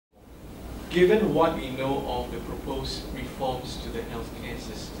given what we know of the proposed reforms to the healthcare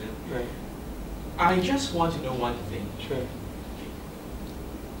system, Right. I just want to know one thing. Sure.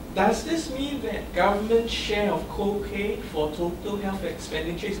 Does this mean that government share of co-pay for total health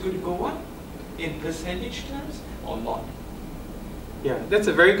expenditure is going to go up in percentage terms or not? Yeah, that's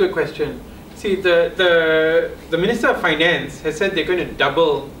a very good question. See, the Minister of Finance has said they're going to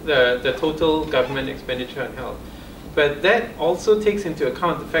double the total government expenditure on health. But that also takes into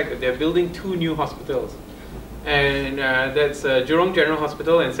account the fact that they're building 2 new hospitals. And that's Jurong General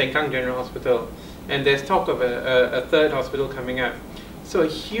Hospital and Sengkang General Hospital. And there's talk of a 3rd hospital coming up. So a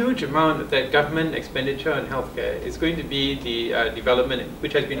huge amount of that government expenditure on healthcare is going to be the development,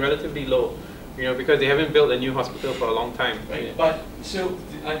 which has been relatively low, you know, because they haven't built a new hospital for a long time. Right. Yeah. But so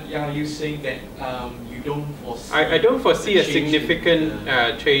are you saying that you don't foresee? I don't foresee a significant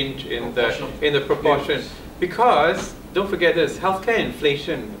change in the proportion, yes. Because don't forget this: healthcare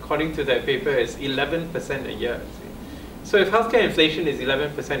inflation, according to that paper, is 11% a year. So if healthcare inflation is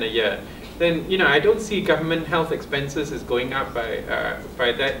 11% a year, then I don't see government health expenses is going up by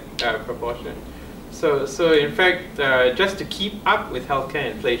that proportion. So in fact, just to keep up with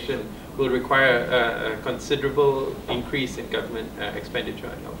healthcare inflation will require a considerable increase in government expenditure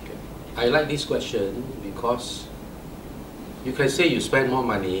on healthcare. I like this question because you can say you spend more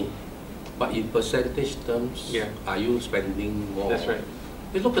money, but in percentage terms, are you spending more? That's right.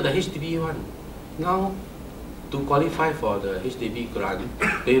 You look at the HDB one. Now, to qualify for the HDB grant,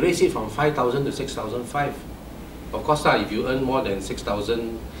 they raise it from 5,000 to 6,500. Of course, if you earn more than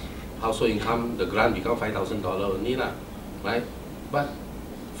 6,000 household income, the grant becomes $5,000 only, right? But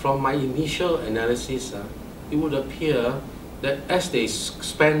from my initial analysis, it would appear that as they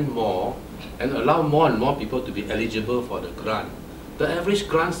spend more and allow more and more people to be eligible for the grant, the average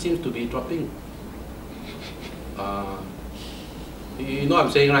grant seems to be dropping. You know what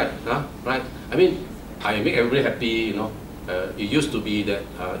I'm saying, right? Right? I mean, I make everybody happy, it used to be that,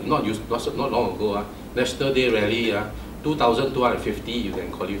 not long ago, National Day Rally, 2,250 you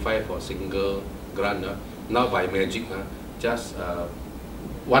can qualify for a single grant. Now by magic, just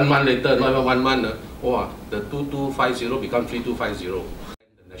 1 month later, not even 1 month, the 2250 becomes 3250.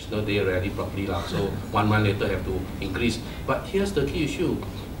 The National Day Rally properly, so 1 month later have to increase. But here's the key issue: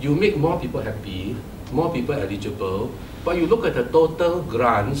 you make more people happy, more people eligible, but you look at the total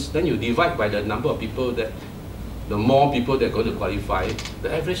grants, then you divide by the number of people that, the more people that are going to qualify, the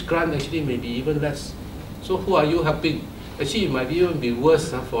average grant actually may be even less. So who are you helping? Actually, it might even be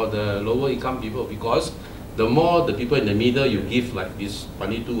worse for the lower income people, because the more the people in the middle you give like this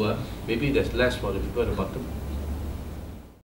 22, maybe there's less for the people at the bottom.